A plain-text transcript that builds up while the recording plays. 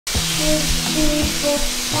2, 3, 4,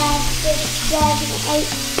 5, 6, 7, 8,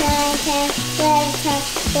 9, 10, 11, 12,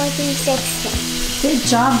 14, 16. Good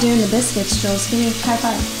job doing the biscuits, Jules. Give me a high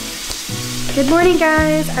five. Good morning,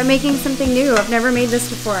 guys. I'm making something new. I've never made this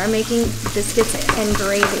before. I'm making biscuits and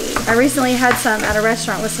gravy. I recently had some at a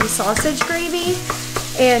restaurant with some sausage gravy.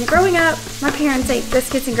 And growing up, my parents ate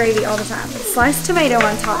biscuits and gravy all the time. Sliced tomato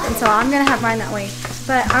on top, and so I'm gonna have mine that way.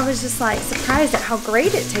 But I was just like surprised at how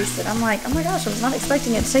great it tasted. I'm like, oh my gosh, I was not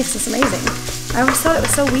expecting it to taste this amazing. I always thought it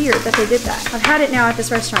was so weird that they did that. I've had it now at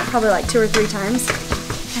this restaurant probably like 2 or 3 times,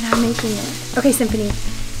 and I'm making it. Okay, Symphony,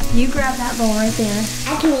 you grab that bowl right there.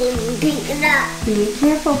 I can even pick it up. Be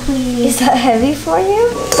careful, please. Is that heavy for you?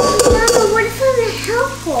 Mama, what if I'm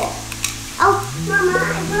helpful? Oh, Mama,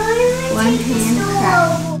 I really One hand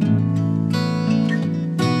crack.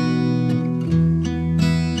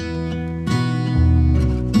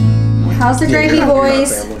 How's the gravy,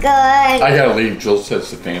 boys? Good. I gotta leave. Jill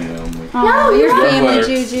says the family only. No, you're family, Later.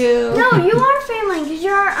 Juju. No, you are family because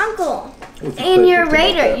you're our uncle. And you're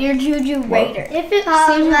Raider. You're Juju Raider. If it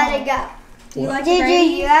let it go. Do you like Juju,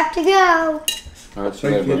 you have to go. Alright, Are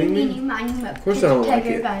you kidding me? Of course I don't like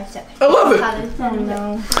it. I love it. Oh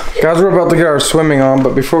no. Guys, we're about to get our swimming on,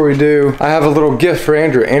 but before we do, I have a little gift for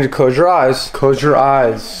Andrew. Andrew, close your eyes. Close your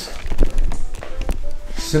eyes.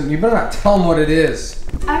 You better not tell him what it is.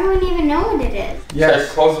 I don't even know what it is.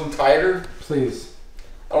 Yes, Close them tighter. please.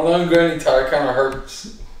 I don't know if going any tighter. Kind of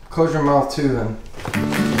hurts. Close your mouth too, then.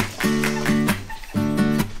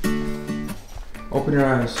 Open your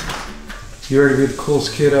eyes. You ready to be the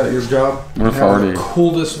coolest kid at your job? What if Have already- the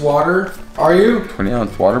coolest water? Are you?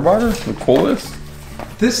 20-ounce water bottle. The coolest.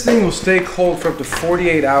 This thing will stay cold for up to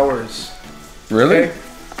 48 hours. Really? Okay?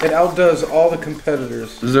 It outdoes all the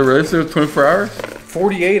competitors. Is it really still 24 hours?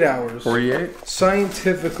 48 hours. 48?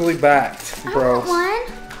 Scientifically backed, bro.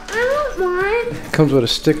 I want one. Comes with a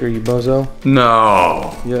sticker, you bozo.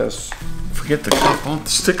 No. Yes. Forget the cup. I want the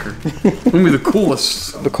sticker. Give me the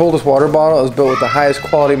coolest. The coldest water bottle is built with the highest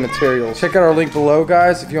quality materials. Check out our link below,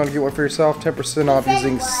 guys, if you want to get one for yourself. 10% off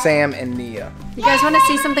using Sam and Nia. You guys want to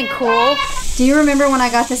see something cool? Do you remember when I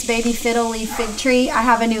got this baby fiddle leaf fig tree? I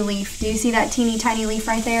have a new leaf. Do you see that teeny tiny leaf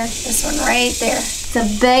right there? This one right there. It's a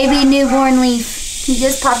baby newborn leaf. He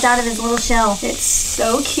just popped out of his little shell. It's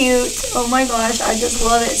so cute. Oh my gosh, I just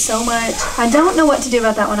love it so much. I don't know what to do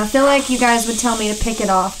about that one. I feel like you guys would tell me to pick it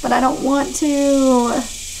off, but I don't want to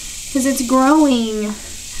because it's growing.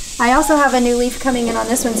 I also have a new leaf coming in on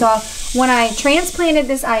this one. So when I transplanted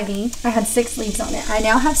this ivy, I had 6 leaves on it. I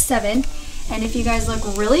now have 7. And if you guys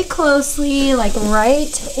look really closely, like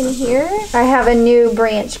right in here, I have a new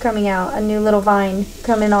branch coming out, a new little vine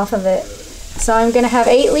coming off of it. So I'm gonna have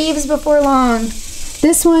 8 leaves before long.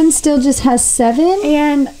 This one still just has 7,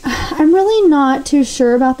 and I'm really not too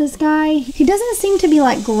sure about this guy. He doesn't seem to be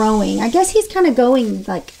like growing. I guess he's kind of going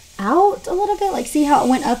like out a little bit. Like, see how it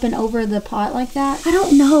went up and over the pot like that? I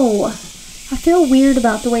don't know. I feel weird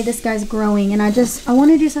about the way this guy's growing, and I want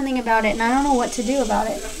to do something about it, and I don't know what to do about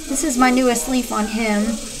it. This is my newest leaf on him.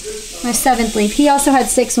 My 7th leaf. He also had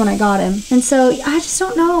 6 when I got him. And so I just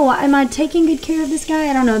don't know. Am I taking good care of this guy?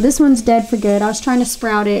 I don't know. This one's dead for good. I was trying to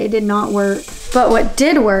sprout it. It did not work. But what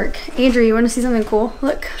did work, Andrew, you want to see something cool?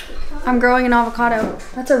 Look, I'm growing an avocado.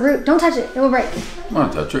 That's a root. Don't touch it. It will break. I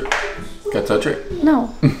want to touch it. Can I touch it?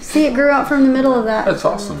 No. See, it grew out from the middle of that. That's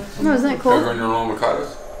awesome. No, isn't it Can I cool? grow your own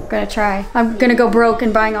avocados? I'm gonna try. I'm gonna go broke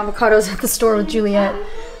and buying avocados at the store with Juliet.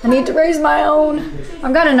 I need to raise my own.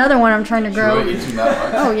 I've got another one I'm trying to grow. Really eats them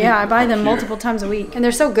that much? Oh yeah, I buy them multiple times a week. And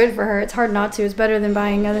they're so good for her. It's hard not to. It's better than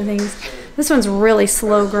buying other things. This one's really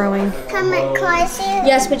slow growing. Come in closer.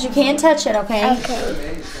 Yes, but you can't touch it, okay?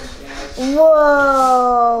 Okay.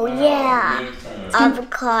 Whoa, yeah.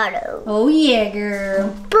 Avocado. Oh yeah, girl.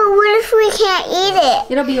 But what if we can't eat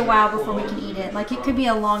it? It'll be a while before we can eat it. Like, it could be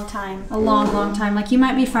a long time. A long, long time. Like, you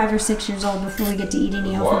might be 5 or 6 years old before we get to eat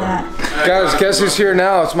any off of that. Guys, guess who's here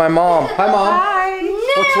now? It's my mom. Hi, Mom. Hi.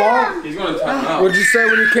 What's wrong? He's going to time out. What'd you say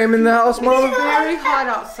when you came in the house, Mom? It's very hot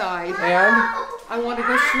outside. And? I want to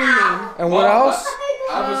go swimming. And what else?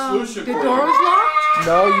 I have a solution The for door you. was locked.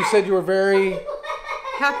 No, you said you were very...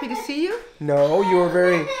 Happy to see you. No, you were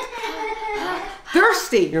very...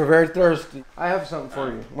 Thirsty. You're very thirsty. I have something for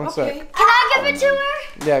you. One sec. Can I give it to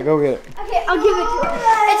her? Yeah, go get it. Okay, I'll give it to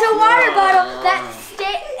her. It's a water bottle that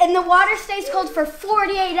and the water stays cold for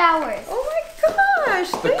 48 hours. Oh my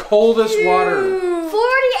gosh. The coldest water. 48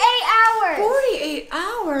 48 hours. 48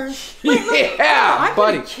 hours? Yeah, I'm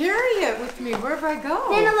buddy. gonna carry it with me wherever I go.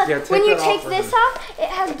 Nana, look, Yeah, take when you that take off for this me. off, it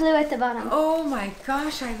has blue at the bottom. Oh my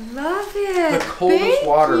gosh, I love it. The coldest Thank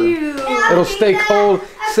water. you. It'll stay cold.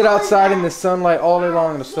 Sit outside in the sunlight all day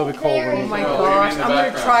long. It'll still be cold. when Oh you my go. gosh, I'm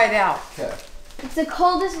gonna try it out. It's the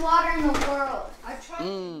coldest water in the world. I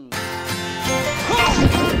tried.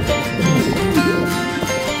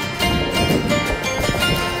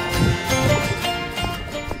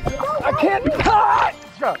 I can't touch!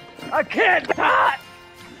 I can't touch!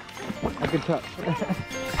 I can touch.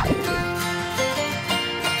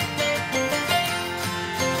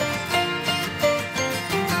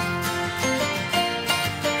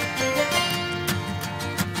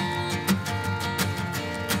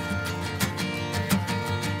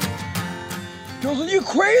 Jules, are you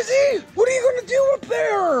crazy? What are you gonna do up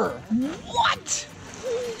there? What?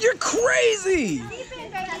 You're crazy!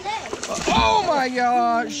 Oh my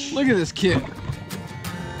gosh! Look at this kid.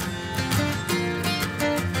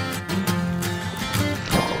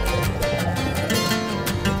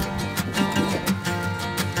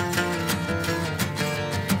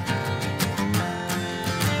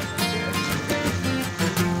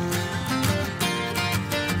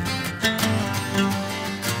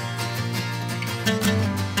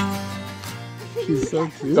 She's so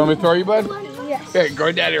cute. You want me to throw you, bud? Yes. Okay,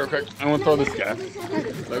 go daddy real quick. I want to throw this guy.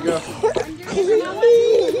 Let go.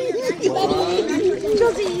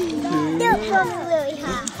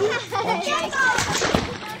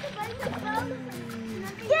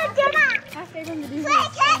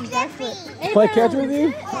 Play catch with you?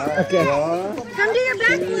 Okay. Come do your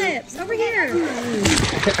backflips over here.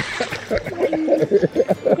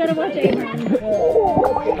 You gotta watch Abram.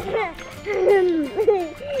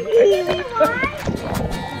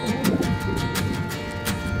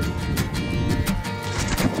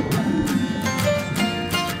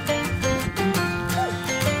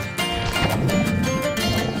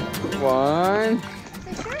 One,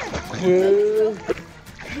 two.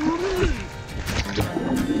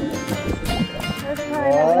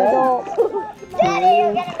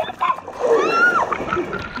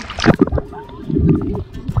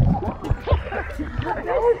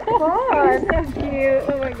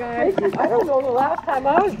 I don't know the last time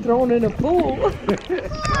I was thrown in a pool.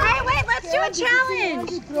 Hey, wait, let's do a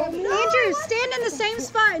challenge. Andrew, stand in the same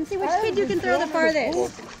spot and see which kid you can throw the farthest.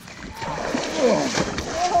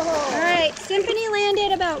 All right, Symphony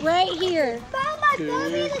landed about right here. Mama, throw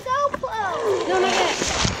me the GoPro. No, not yet.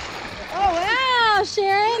 Oh, wow,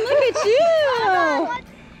 Sharon, look at you.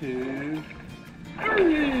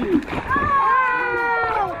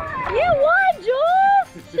 You won, Jules.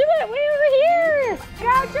 Do it way over here.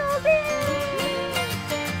 Go, Julesy.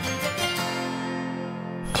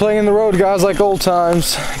 Playing the road, guys, like old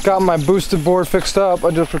times. Got my boosted board fixed up.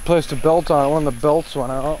 I just replaced a belt on it. One of the belts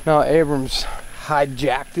went out. Now Abrams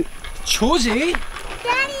hijacked it. Josie?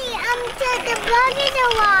 Daddy, the buggy's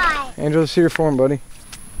alive. Angela, see your form, buddy.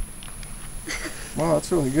 Wow,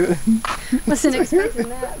 that's really good. Wasn't expecting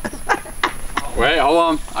that. Wait, hold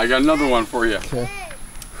on. I got another one for you. Okay.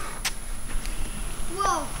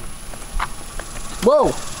 Whoa.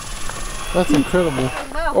 Whoa! That's incredible.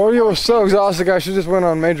 Oreo was so exhausted, guys. She just went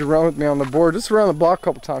on a major run with me on the board. Just around the block a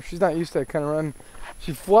couple times. She's not used to that kind of run.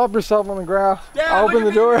 She flopped herself on the grass. Dad, I opened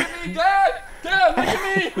the door. Dad, look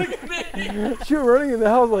at me, look at me. She was running in the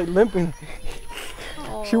house like limping.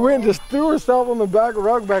 She went and just threw herself on the back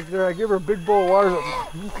rug back there. I gave her a big bowl of water.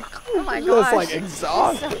 Oh my Just gosh. like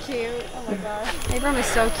exhausted. So cute. Oh my gosh. Abram is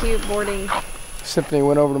so cute boarding. Symphony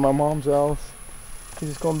went over to my mom's house. He's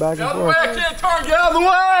just going back and Get out of the way, forth. I can't turn. Get out of the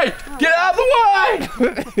way. Get out of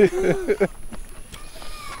the way.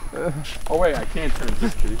 Oh wait, I can't turn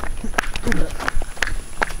this kid.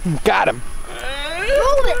 Got him.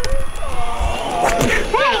 Move it.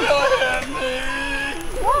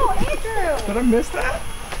 Whoa, Andrew. Did I miss that?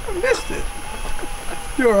 I missed it.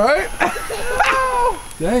 You alright?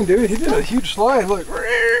 Dang, dude, he did a huge slide. Look.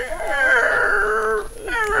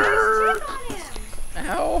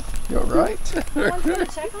 Ow. You alright?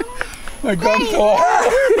 My gum's so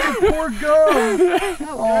hard. Poor gum.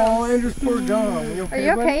 Oh, Andrew's poor gum. Are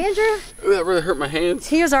you okay, Andrew? That really hurt my hands.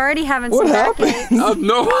 He was already having What some happened? backaches. I have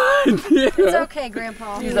no idea. It's okay,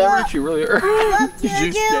 Grandpa. That hurt you really hurt. Did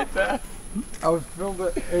you get that? I was filmed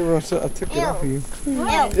it. Everyone said I took it off of you.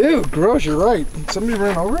 No. Ew, gross, you're right. Somebody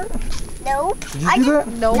ran over it? Nope. Did you do that?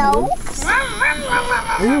 No.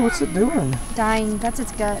 Ew, what's it doing? Dying. That's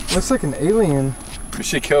its gut. Looks like an alien. We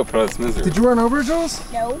should kill it for its misery. Did you run over it, Jules?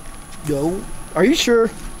 No. No. Are you sure?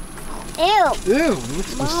 Ew. Ew,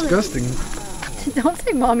 looks disgusting. Don't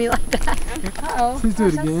say mommy like that. Uh-oh. Please do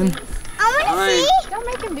it again. I want to see. Don't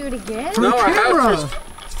make him do it again. No, I have to.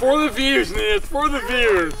 It's for the views, Nia. It's for the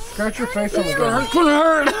views. Scratch your face on the It's ground. gonna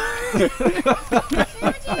hurt.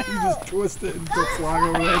 You just twist it and go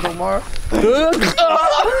flying over the handlebar.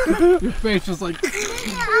 Your face is like.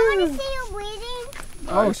 I want to see you bleeding.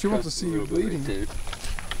 Oh, she wants to see you bleeding.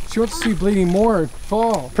 She wants to see you bleeding more.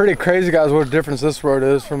 Fall. Pretty crazy, guys, what a difference this road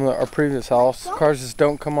is from our previous house. Cars just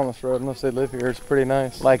don't come on this road unless they live here. It's pretty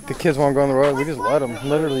nice. Like, the kids want to go on the road, we just let them.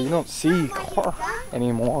 Literally, you don't see car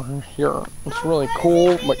anymore here. It's really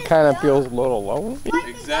cool, but kind of feels a little lonely.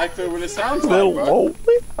 Exactly what it sounds A little lonely.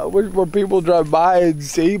 I wish more people drive by and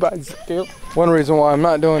see myself. One reason why I'm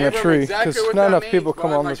not doing a tree, because not enough people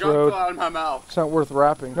come on this road. It's not worth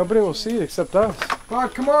wrapping. Nobody will see it except us.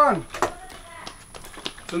 God, come on.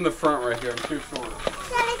 It's in the front right here. I'm too short.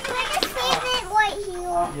 Daddy, can I just save it right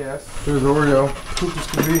here? Yes. There's Oreo. Poop as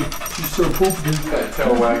can be. She's so poopy. That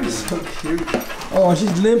tail wagging. So cute. Oh,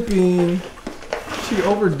 she's limping. She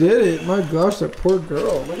overdid it. My gosh, that poor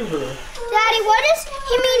girl. Look at her. Daddy, what does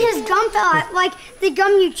he mean his gum fell out? Like the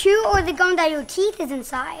gum you chew or the gum that your teeth is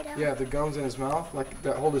inside? Yeah, the gums in his mouth, like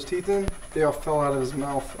that hold his teeth in, they all fell out of his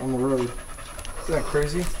mouth on the road. Isn't that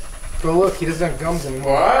crazy? Go look, he doesn't have gums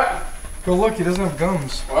anymore. What? Go look, he doesn't have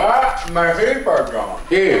gums. What? My teeth are gone.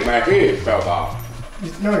 Here, my teeth fell off.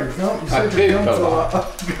 No, your gum. You My said your teeth gums fell fell off.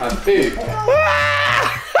 off. My teeth.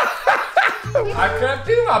 I can't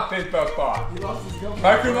do my teeth fell off. He lost his gums.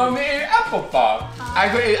 I can only eat apple pop. I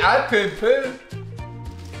could eat apple poo.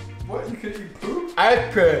 What? You could eat poop?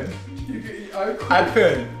 Apple. You could eat ice cream?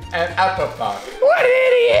 Apple and apple pop. What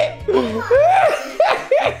idiot!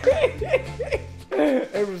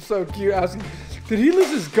 It was so cute. I was like, did he lose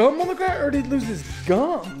his gum on the ground or did he lose his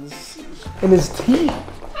gums? And his teeth?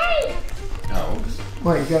 No.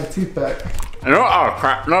 Wait, you got a tooth back. No, oh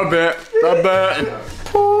crap, no bit, no bit.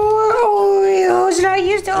 Oreos, not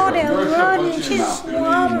used to all that running. She's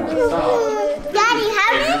Daddy,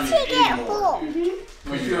 how did she get full?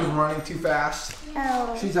 She was running too fast.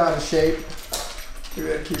 Oh. She's out of shape. Look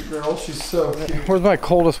at that cute girl. She's so cute. Where's my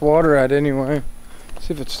coldest water at anyway?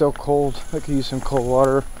 See if it's still cold. I could use some cold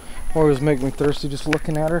water. Always make me thirsty just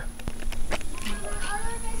looking at her.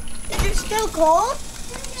 Is it still cold?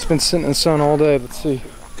 It's been sitting in the sun all day. Let's see.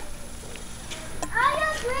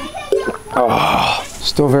 Oh,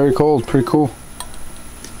 still very cold. Pretty cool.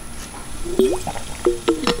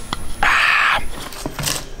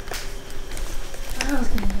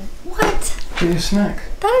 What? Get you a snack.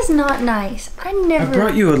 That is not nice. I never. I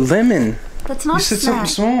brought you a lemon. That's not You a said snack.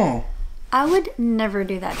 something small. I would never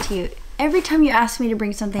do that to you. Every time you ask me to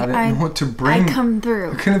bring something, I didn't know what to bring. I come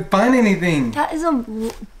through. I couldn't find anything. That is a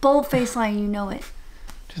bold-faced lie. You know it.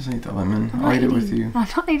 Just eat the lemon. I'm I'll not eat it with eating- you. I'm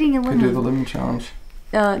not eating a Could do the lemon. lemon challenge.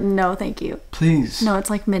 No, thank you. Please. No, it's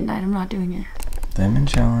like midnight. I'm not doing it. Lemon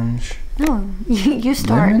challenge. No, you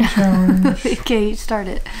start. Lemon challenge. Okay, you start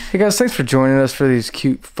it. Hey guys, thanks for joining us for these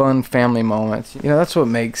cute, fun family moments. You know, that's what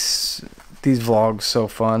makes these vlogs so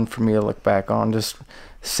fun for me to look back on. Just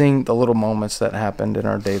seeing the little moments that happened in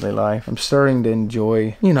our daily life. I'm starting to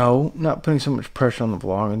enjoy, you know, not putting so much pressure on the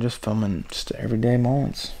vlog and just filming just everyday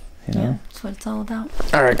moments, you know? Yeah, that's what it's all about.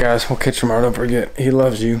 Alright guys, we'll catch you tomorrow. Don't forget, he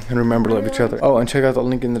loves you, and remember to love each other. Oh, and check out the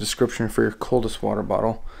link in the description for your coldest water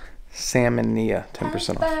bottle. Sam and Nia,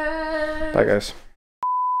 10% off. Bye guys.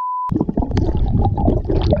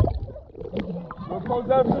 What goes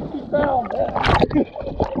that 50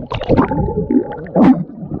 pounds?